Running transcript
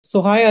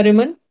So hi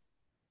Aryaman,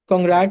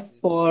 Hi, congrats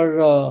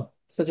for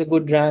such a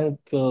good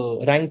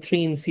rank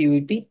 3 in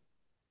CUET.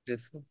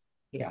 yes, sir.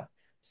 Yeah.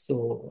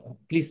 So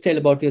please tell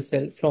about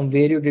yourself, from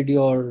where you did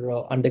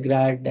your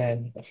undergrad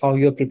and how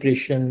your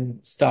preparation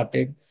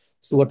started.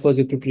 So what was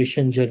your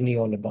preparation journey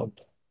all about?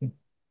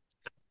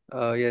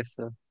 Yes,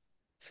 sir.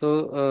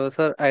 So,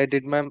 sir, I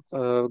did my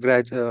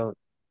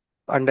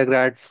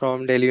undergrad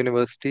from Delhi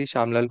University,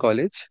 Shyamlal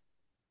College,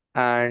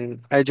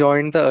 and I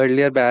joined the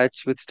earlier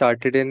batch, which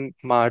started in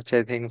March,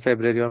 I think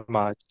February or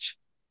March.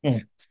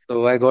 Hmm,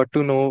 So I got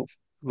to know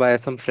by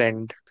some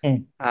friend,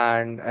 hmm,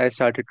 and I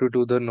started to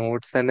do the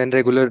notes and then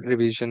regular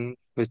revision,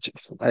 which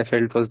I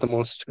felt was the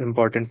most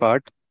important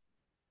part.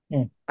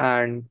 hmm.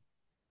 And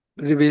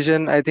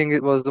revision, I think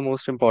it was the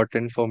most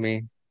important for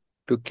me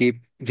to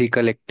keep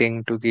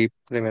recollecting, to keep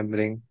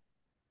remembering.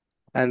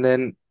 And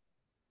then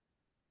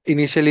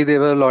initially there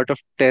were a lot of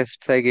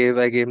tests I gave.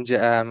 I gave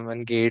JAM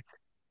and GATE.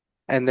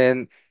 And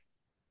then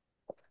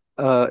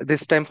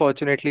this time,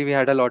 fortunately, we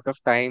had a lot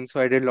of time. So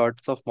I did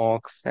lots of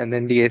mocks and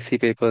then DSC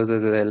papers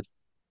as well.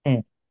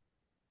 Hmm.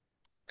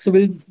 So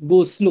we'll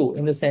go slow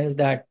in the sense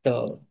that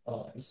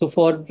so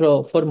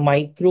for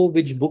micro,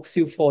 which books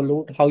you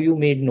followed, how you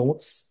made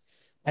notes,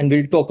 and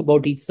we'll talk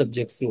about each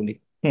subject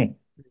slowly. Hmm.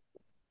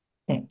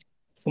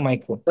 For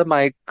micro. The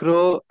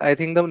micro, I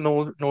think the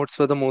notes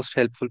were the most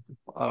helpful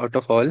out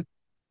of all.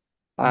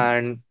 Hmm,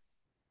 And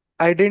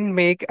I didn't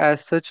make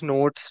as such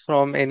notes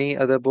from any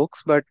other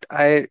books, but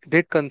I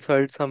did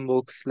consult some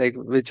books, like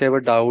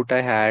whichever doubt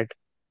I had,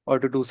 or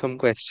to do some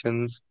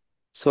questions.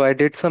 So I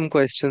did some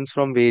questions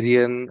from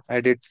Varian.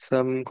 I did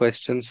some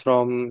questions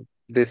from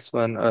this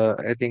one,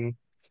 I think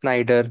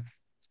Snyder.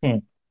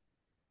 hmm.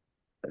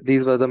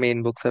 These were the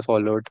main books I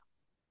followed.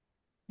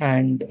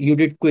 And you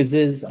did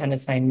quizzes and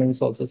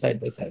assignments also side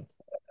by side.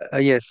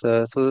 Yes,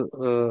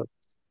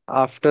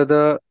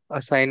 after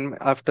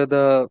after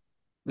the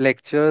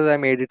lectures, I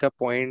made it a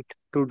point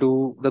to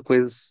do the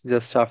quiz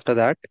just after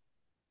that.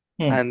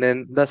 Hmm. And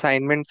then the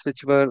assignments,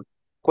 which were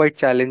quite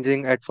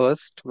challenging at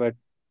first, but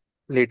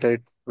later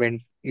it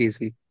went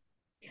easy.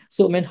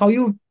 So, I mean, how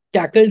you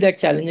tackle that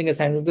challenging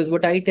assignment? Because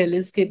what I tell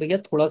is कि भैया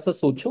थोड़ा सा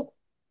सोचो,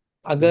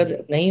 अगर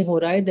Mhm. नहीं हो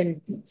रहा है,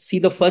 then see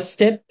the first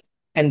step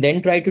and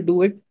then try to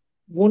do it.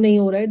 वो नहीं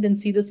हो रहा है, then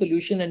see the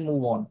solution and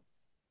move on.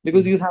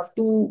 Because Mhm. you have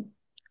to,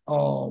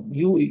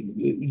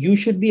 you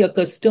should be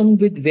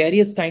accustomed with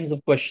various kinds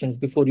of questions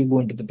before you go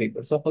into the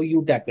paper. So, how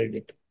you tackled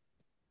it?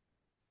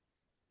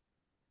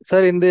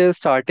 Sir, in the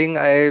starting,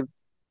 I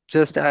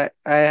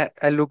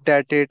looked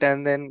at it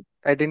and then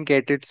I didn't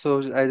get it, so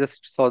I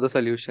just saw the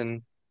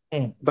solution.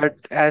 Hmm. But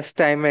as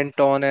time went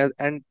on,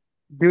 and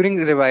during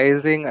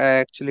revising, I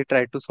actually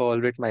tried to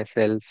solve it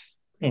myself.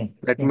 Hmm.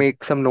 That Hmm.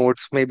 make some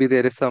notes. Maybe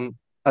there is some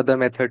other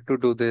method to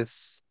do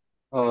this,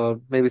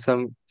 or maybe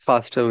some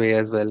faster way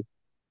as well.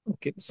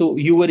 Okay. So,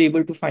 you were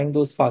able to find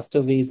those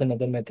faster ways and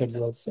other methods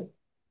also.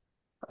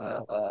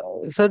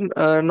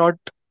 Not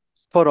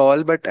for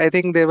all, but I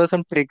think there were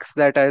some tricks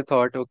that I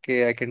thought,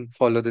 okay, I can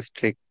follow this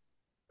trick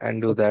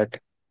and do that.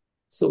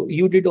 So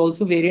you did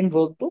also variant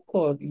workbook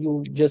or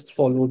you just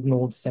followed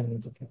notes and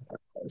everything?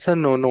 So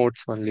no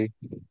notes only.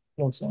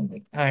 Notes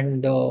only.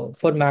 And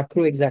for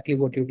macro, exactly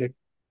what you did.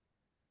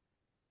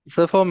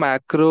 So for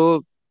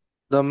macro,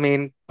 the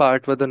main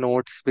part were the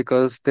notes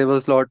because there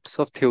was lots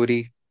of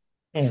theory.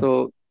 Hmm,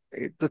 So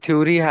the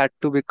theory had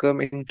to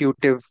become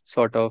intuitive,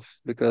 sort of,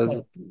 because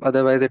hmm,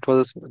 otherwise it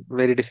was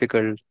very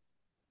difficult.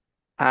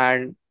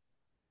 And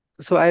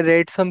so I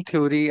read some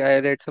theory. I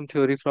read some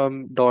theory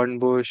from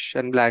Dornbusch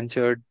and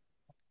Blanchard,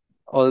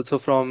 also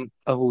from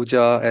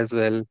Ahuja as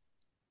well.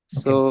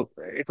 okay. So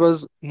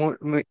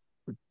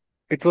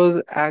it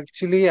was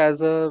actually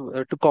as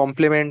a to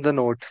complement the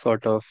notes,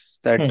 sort of,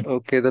 that Hmm,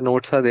 okay, the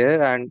notes are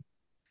there and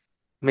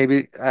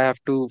maybe I have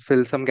to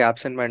fill some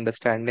gaps in my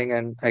understanding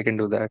and I can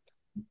do that.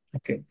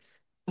 okay.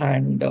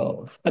 And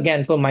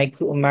again, for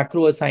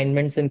macro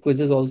assignments and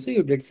quizzes also,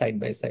 you did side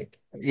by side.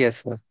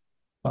 Yes, sir.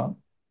 Uh,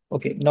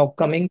 okay. Now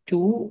coming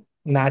to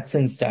maths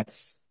and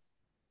stats.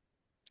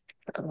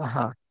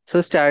 So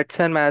stats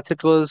and maths,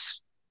 it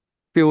was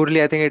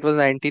purely, I think it was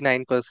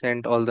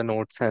 99% all the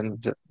notes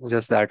and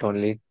just that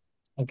only,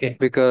 Okay.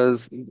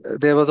 because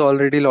there was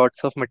already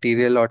lots of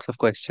material, lots of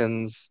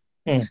questions,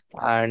 Hmm,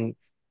 and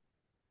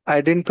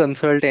I didn't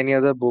consult any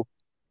other book.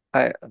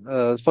 I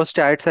For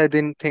stats, I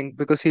didn't think,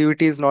 because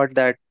CUT is not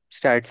that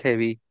stats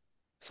heavy,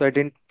 so I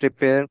didn't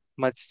prepare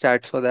much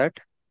stats for that,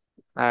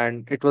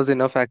 and it was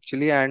enough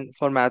actually. And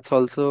for maths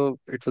also,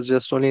 it was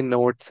just only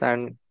notes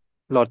and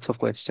lots of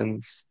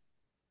questions.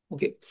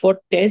 okay.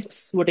 For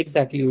tests, what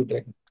exactly you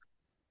did?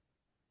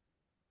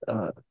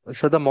 Uh,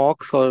 so the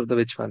mocks or the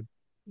which one?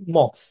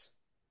 Mocks.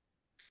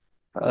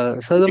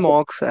 So the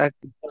mocks,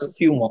 A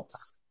few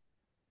mocks.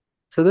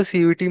 so the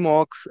CUT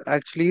mocks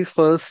actually is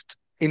first.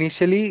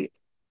 Initially,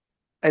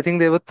 I think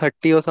there were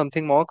 30 or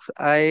something mocks.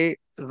 I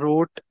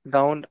wrote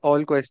down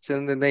all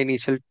questions in the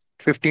initial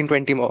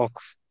 15-20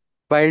 mocks.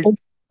 While Oh,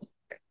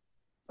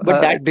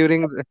 but that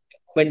during,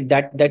 when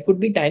that could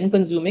be time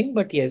consuming,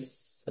 but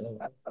yes.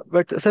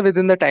 but so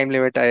within the time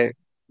limit, I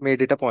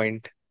made it a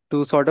point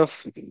to sort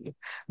of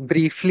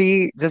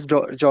briefly just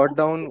jot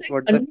down Like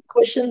what the 100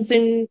 questions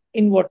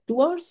in what,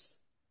 2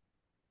 hours?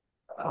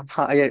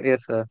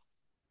 yes sir.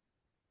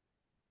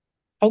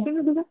 How can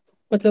you do that?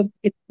 मतलब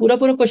पूरा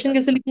पूरा question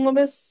कैसे लिखूंगा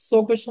मैं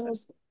 100 question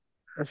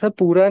उसका? Sir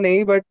पूरा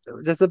नहीं but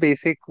just the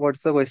basic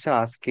what's the question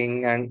asking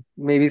and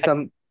maybe some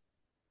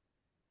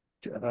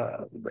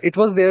uh, it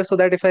was there so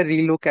that if I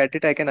relook at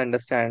it I can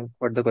understand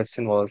what the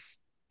question was.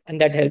 And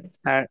that helped.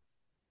 And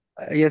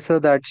yes sir,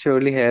 that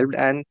surely helped.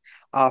 And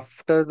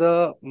after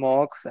the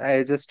mocks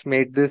I just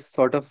made this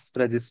sort of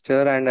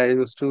register and I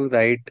used to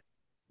write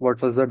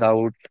what was the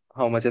doubt,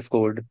 how much I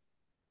scored,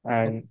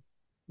 and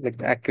like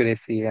the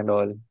accuracy and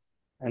all,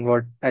 and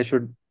what I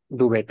should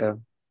do better.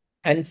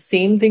 And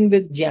same thing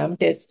with jam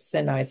tests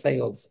and ISI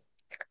also.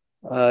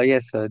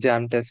 Yes, sir,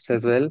 jam tests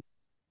as well.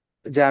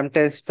 Jam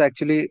tests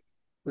actually,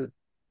 uh,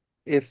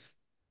 if,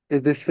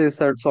 if this is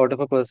a sort of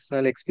a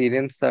personal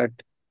experience that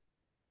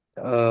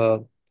uh,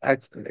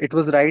 it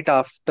was right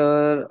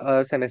after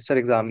our semester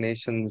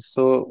examinations.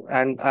 So,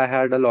 and I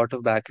had a lot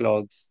of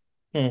backlogs.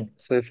 Hmm.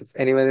 So, if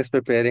anyone is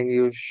preparing,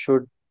 you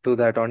should do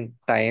that on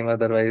time.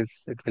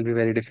 Otherwise, it will be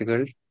very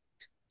difficult.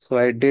 So,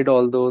 I did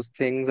all those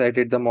things. I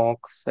did the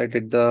mocks. I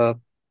did the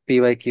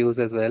PYQs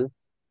as well,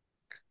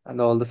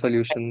 and all the And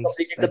solutions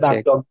completed I the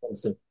checked. backlog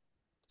also.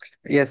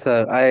 Yes,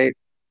 sir.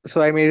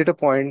 I made it a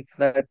point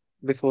that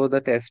before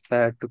the tests I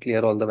had to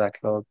clear all the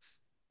backlogs.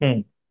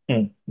 Hmm.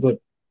 Hmm. Good.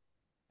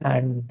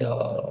 And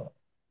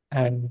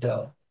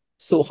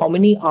so how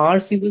many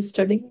hours you were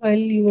studying while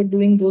you were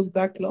doing those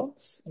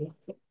backlogs?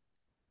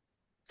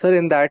 Sir,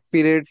 in that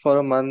period for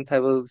a month I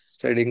was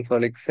studying for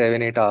like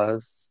 7, 8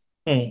 hours.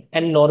 Hmm.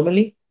 And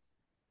normally?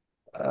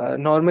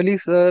 Normally,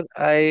 sir,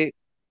 I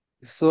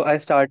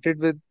started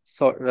with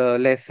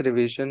less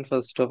revision.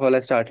 First of all, I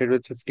started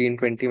with 15,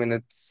 20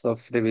 minutes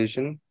of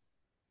revision.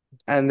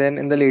 And then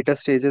in the later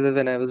stages,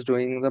 when I was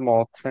doing the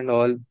mocks and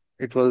all,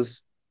 it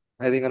was,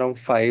 I think, around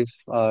 5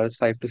 hours,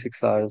 5 to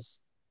 6 hours.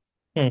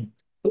 Hmm.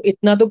 तो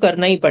इतना तो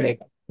करना ही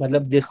पड़ेगा,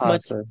 मतलब this हाँ,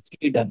 much sir. to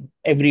be done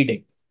every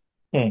day.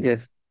 Hmm.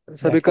 Yes. So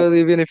That was. because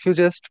even if you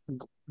just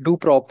do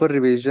proper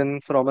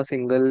revision from a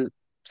single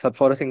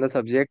for a single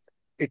subject,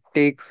 it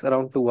takes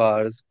around 2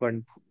 hours. But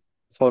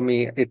for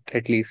me, it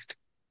at least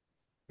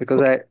because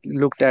Okay. I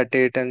looked at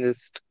it and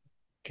just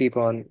keep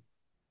on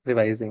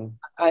revising.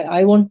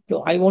 I want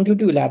you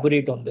to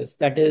elaborate on this.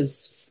 That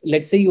is,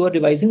 let's say you are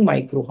revising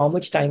micro, how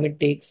much time it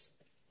takes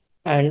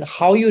and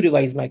how you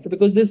revise micro,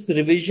 because this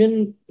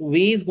revision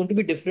way is going to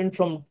be different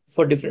from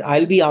for different.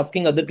 I'll be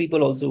asking other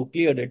people also who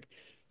cleared it.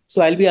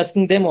 So I'll be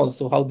asking them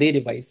also how they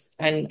revise.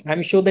 And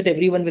I'm sure that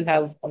everyone will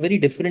have a very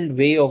different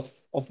way of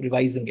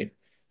revising it.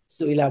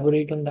 So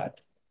elaborate on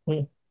that.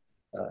 Hmm.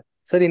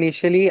 Sir,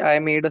 initially I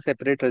made a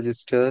separate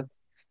register.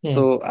 Hmm.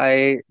 So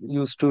I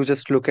used to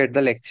just look at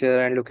the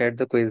lecture and look at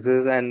the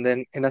quizzes, and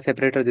then in a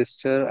separate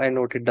register, I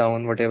noted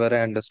down whatever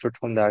I understood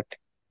from that.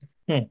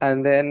 Hmm.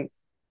 And then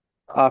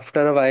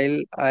after a while,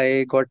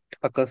 I got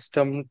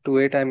accustomed to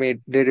it. I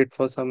did it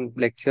for some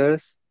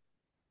lectures,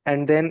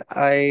 and then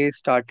I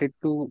started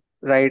to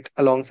write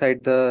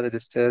alongside the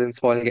register in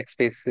small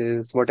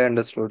spaces what I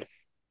understood.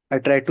 I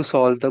tried to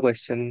solve the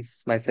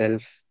questions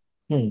myself,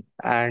 Hmm.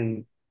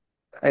 and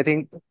I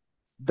think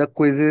the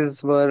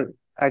quizzes were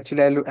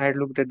actually I had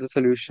looked at the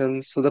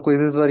solutions, so the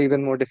quizzes were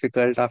even more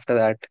difficult after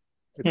that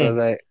Hmm. because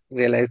I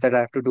realized that I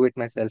have to do it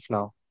myself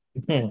now.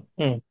 Hmm.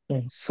 Hmm. Hmm.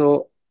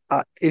 So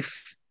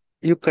if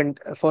you can,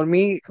 for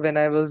me, when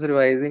I was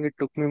revising, it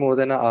took me more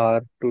than an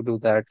hour to do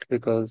that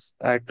because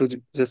I had to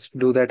just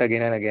do that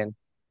again and again.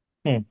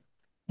 Hmm.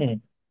 Hmm.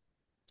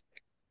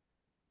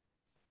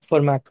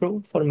 For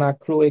macro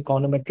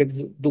econometrics,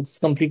 those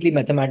completely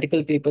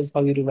mathematical papers,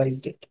 how you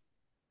revised it?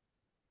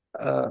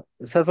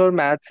 So for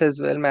maths as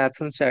well, maths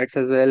and stats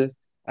as well,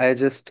 I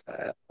just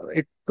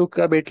it took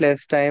a bit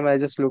less time. I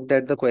just looked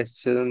at the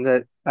questions.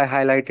 I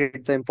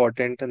highlighted the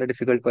important and the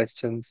difficult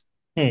questions,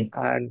 Hmm.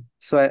 and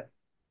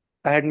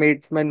I had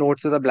made my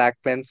notes with a black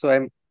pen.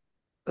 When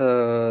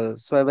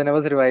I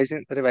was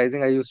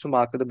revising, I used to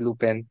mark with a blue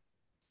pen.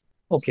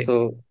 Okay.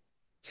 So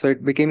so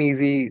it became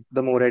easy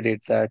the more I did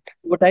that.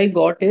 What I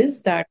got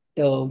is that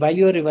while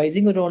you're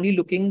revising, you're only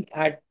looking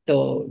at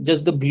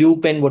just the blue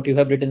pen, what you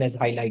have written as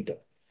highlighter.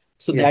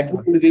 So Yes, that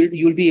sir.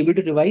 you'll be able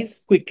to revise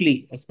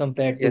quickly as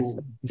compared Yes, to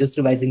sir. just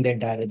revising the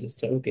entire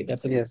register. Okay,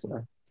 that's a good Yes,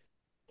 point.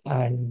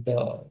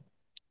 sir.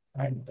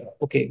 And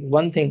okay,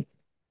 one thing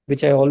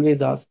which I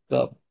always ask,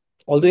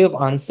 although you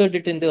have answered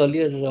it in the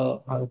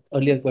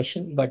earlier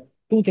question, but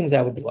two things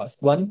I would to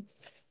ask. One,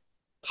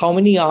 how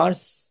many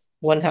hours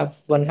one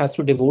has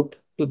to devote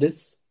to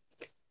this?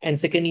 And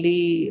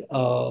secondly,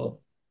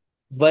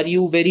 were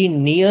you very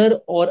near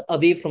or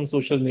away from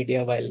social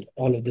media while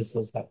all of this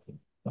was happening?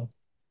 No.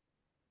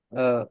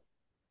 Uh,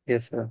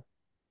 yes, sir.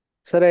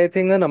 Sir, I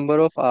think the number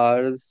of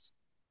hours,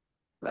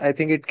 I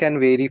think it can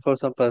vary for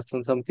some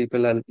person. Some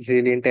people are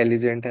really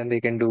intelligent and they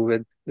can do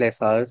with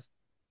less hours.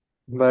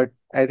 But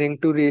I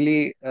think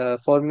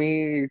for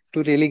me,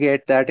 to really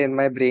get that in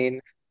my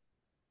brain,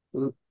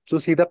 to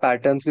see the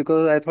patterns,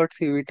 because I thought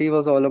CUET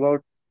was all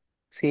about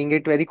seeing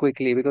it very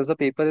quickly because the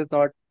paper is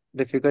not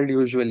difficult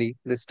usually.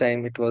 This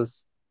time it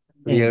was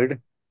Hmm.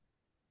 weird.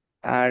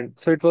 And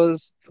so it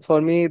was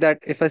for me that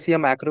if I see a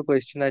macro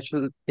question, I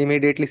should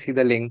immediately see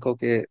the link.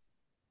 Okay,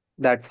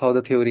 that's how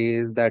the theory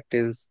is, that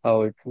is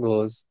how it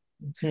goes.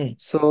 Hmm.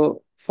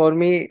 So for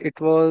me, it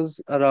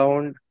was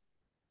around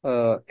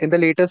in the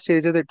later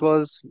stages, it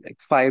was like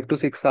 5 to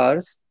 6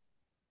 hours.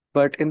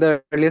 But in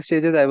the earlier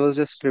stages, I was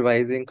just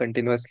revising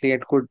continuously.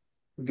 It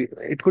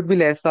could be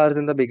less hours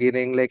in the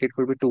beginning, like it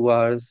could be 2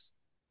 hours,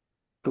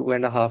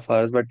 2.5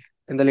 hours. But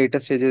in the later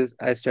stages,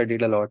 I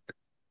studied a lot.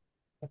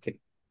 Okay.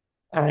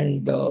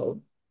 And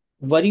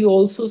were you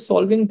also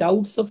solving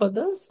doubts of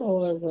others,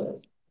 or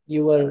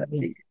you were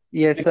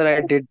Yes, sir,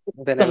 I did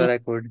whenever somebody I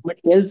could.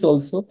 else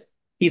also?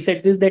 He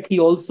said this that he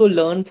also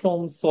learned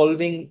from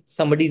solving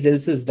somebody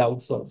else's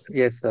doubts also.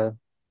 Yes, sir.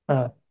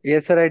 Uh,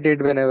 Yes, sir, I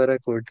did whenever I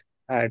could.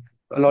 And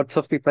lots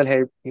of people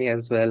helped me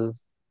as well.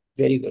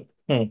 Very good.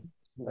 Hmm.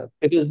 That,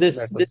 Because that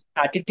this was.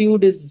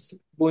 attitude is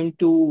going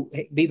to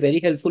be very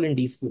helpful in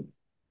D school.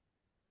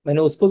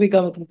 मैंने उसको भी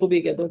कहा, मैं तुमको भी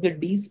कहता हूँ कि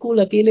डी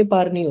स्कूल अकेले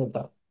पार नहीं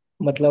होता.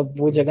 मतलब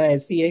वो Hmm. जगह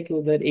ऐसी है कि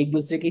उधर एक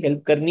दूसरे की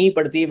हेल्प करनी ही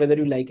पड़ती है, वेदर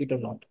यू लाइक इट और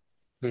not,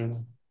 Hmm.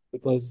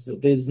 Because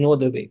there is no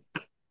other way.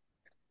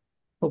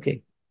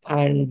 Okay.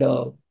 And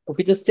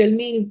okay, just tell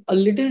me a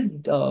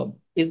little,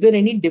 is there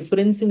any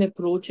difference in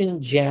approach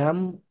in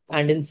JAM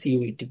and in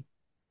CUET?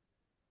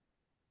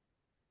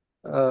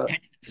 Uh,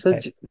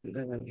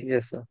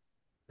 yes, sir.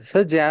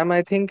 So Jam,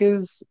 I think,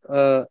 is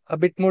a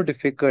bit more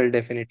difficult,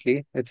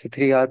 definitely. It's a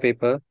 3 hour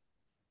paper,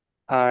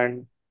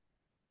 and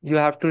you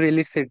have to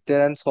really sit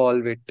there and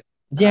solve it.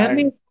 JAM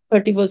And is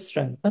 31st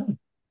rank, huh?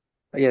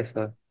 yes,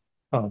 sir.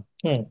 Huh.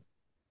 Hmm.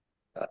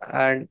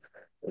 And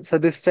so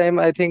this time,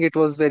 I think it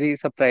was very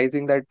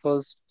surprising that it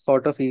was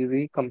sort of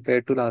easy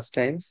compared to last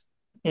times.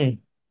 Hmm.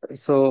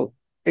 So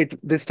it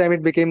this time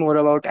it became more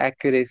about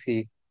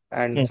accuracy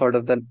and Hmm. sort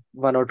of the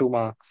 1 or 2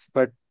 marks.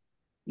 But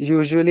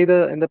usually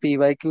the in the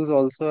PYQs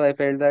also, I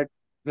felt that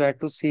you had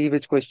to see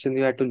which question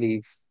you had to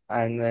leave,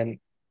 and then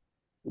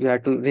you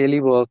had to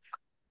really work.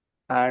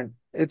 And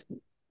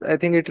I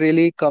think it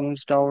really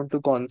comes down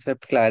to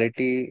concept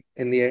clarity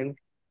in the end.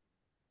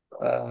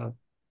 Uh,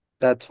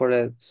 that's what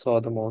I saw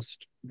the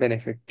most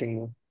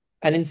benefiting me.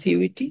 And in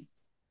CUET?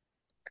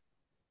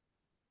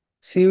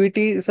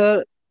 CUET,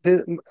 sir,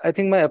 I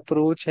think my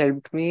approach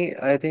helped me.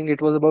 I think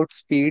it was about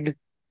speed.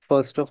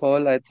 First of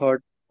all, I thought,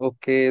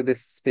 okay,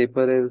 this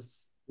paper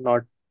is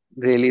not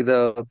really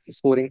the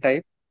scoring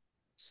type.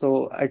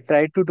 So I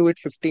tried to do it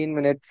 15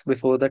 minutes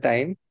before the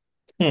time.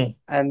 Hmm.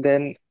 And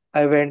then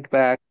I went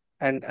back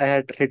and I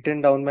had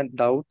written down my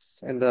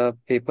doubts in the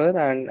paper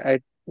and I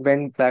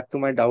went back to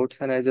my doubts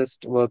and I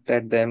just worked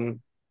at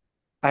them.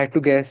 I had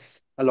to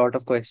guess a lot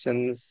of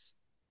questions.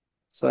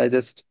 So I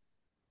just,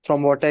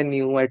 from what I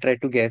knew, I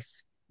tried to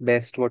guess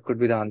best what could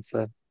be the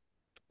answer.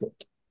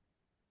 Good.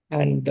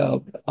 And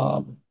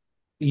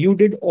you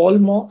did all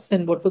mocks,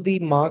 and what were the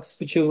marks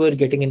which you were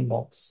getting in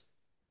mocks?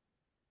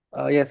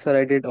 Yes, sir,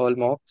 I did all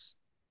mocks.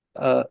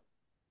 Uh,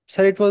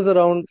 Sir, it was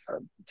around,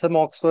 some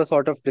mocks were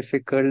sort of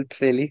difficult,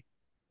 really.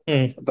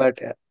 Hmm.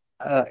 But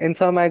in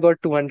some, I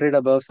got 200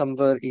 above, some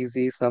were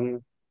easy,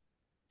 some.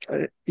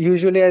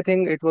 Usually, I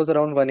think it was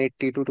around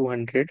 180 to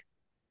 200,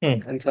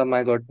 Hmm. and some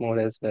I got more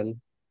as well.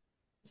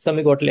 Some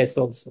you got less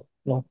also.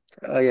 No.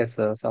 Yes,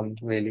 sir, some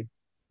really.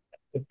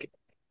 Okay.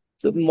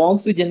 So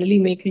mocks we generally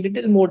make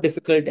little more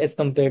difficult as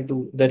compared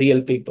to the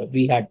real paper.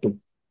 We had to.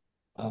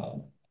 Uh,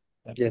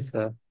 that Yes, is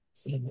sir.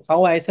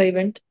 how ISI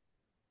went.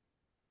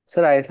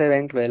 Sir, ISI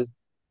went well.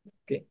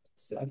 Okay,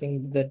 so I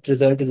think that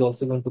result is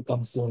also going to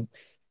come soon.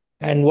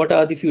 And what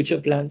are the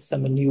future plans? I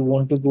mean, you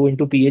want to go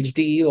into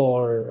PhD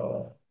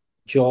or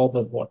job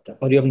or what?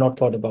 Or you have not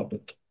thought about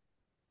it?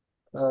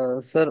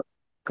 Sir,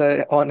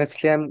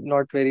 honestly, I'm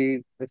not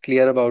very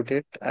clear about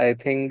it. I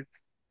think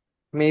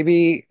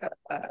maybe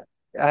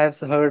I have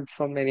heard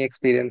from many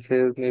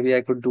experiences, maybe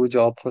I could do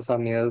job for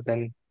some years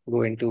and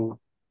go into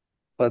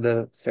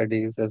further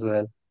studies as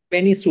well.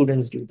 Many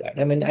students do that.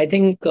 I mean, I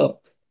think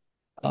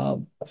uh,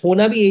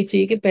 होना भी यही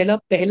चाहिए कि पहला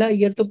पहला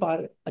year तो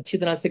पार अच्छी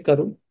तरह से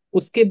करो.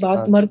 उसके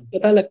बाद तुम्हारे Sir. को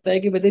पता लगता है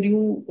कि whether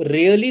you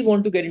really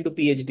want to get into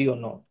PhD or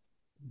not.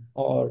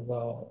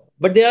 और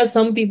but there are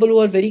some people who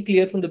are very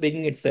clear from the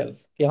beginning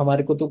itself कि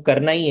हमारे को तो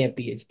करना ही है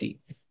PhD.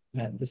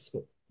 And this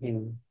way.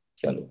 Hmm.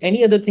 चलो.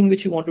 Any other thing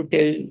which you want to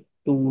tell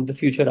to the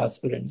future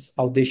aspirants,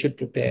 how they should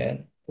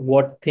prepare,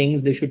 what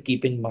things they should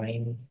keep in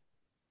mind?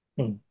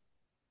 Hmm.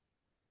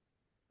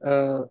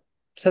 Uh,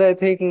 Sir, I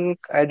think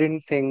I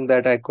didn't think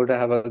that I could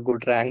have a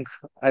good rank.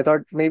 I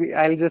thought maybe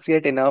I'll just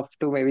get enough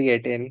to maybe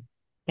get in.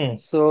 Hmm.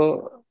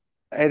 So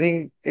I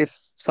think if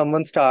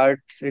someone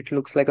starts, it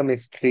looks like a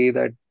mystery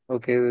that,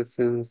 okay, this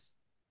is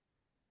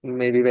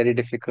maybe very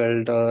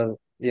difficult or,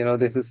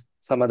 this is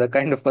some other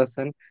kind of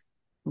person.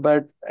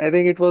 But I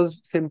think it was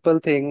simple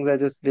things. I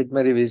just did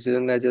my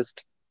revision. I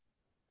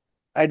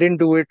didn't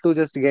do it to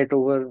just get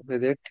over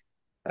with it.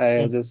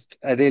 Hmm.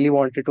 I really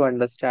wanted to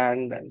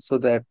understand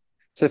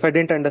so if I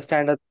didn't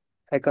understand it,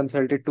 I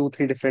consulted 2,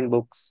 3 different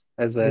books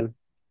as well.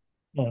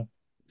 Hmm.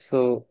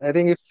 So I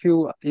think if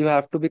you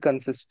have to be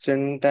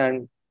consistent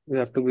and you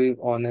have to be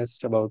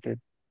honest about it.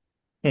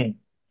 Hmm.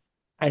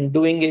 And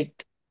doing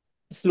it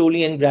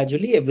slowly and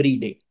gradually every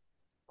day.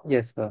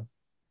 Yes, sir.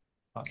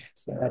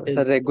 So that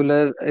So is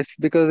regular, if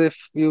because if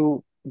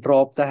you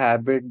drop the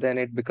habit, then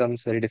it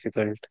becomes very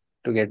difficult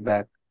to get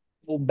back.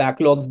 वो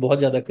backlogs बहुत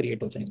ज्यादा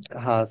create हो जाएंगे.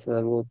 हाँ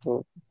sir, वो तो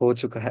हो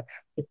चुका है.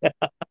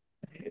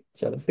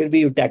 चलो फिर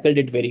भी you tackled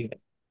it very well.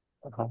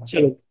 हाँ सर.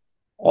 चलो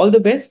all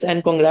the best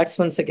and congrats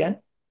once again.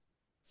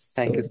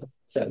 Thank So you sir.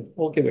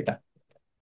 चलो okay बेटा.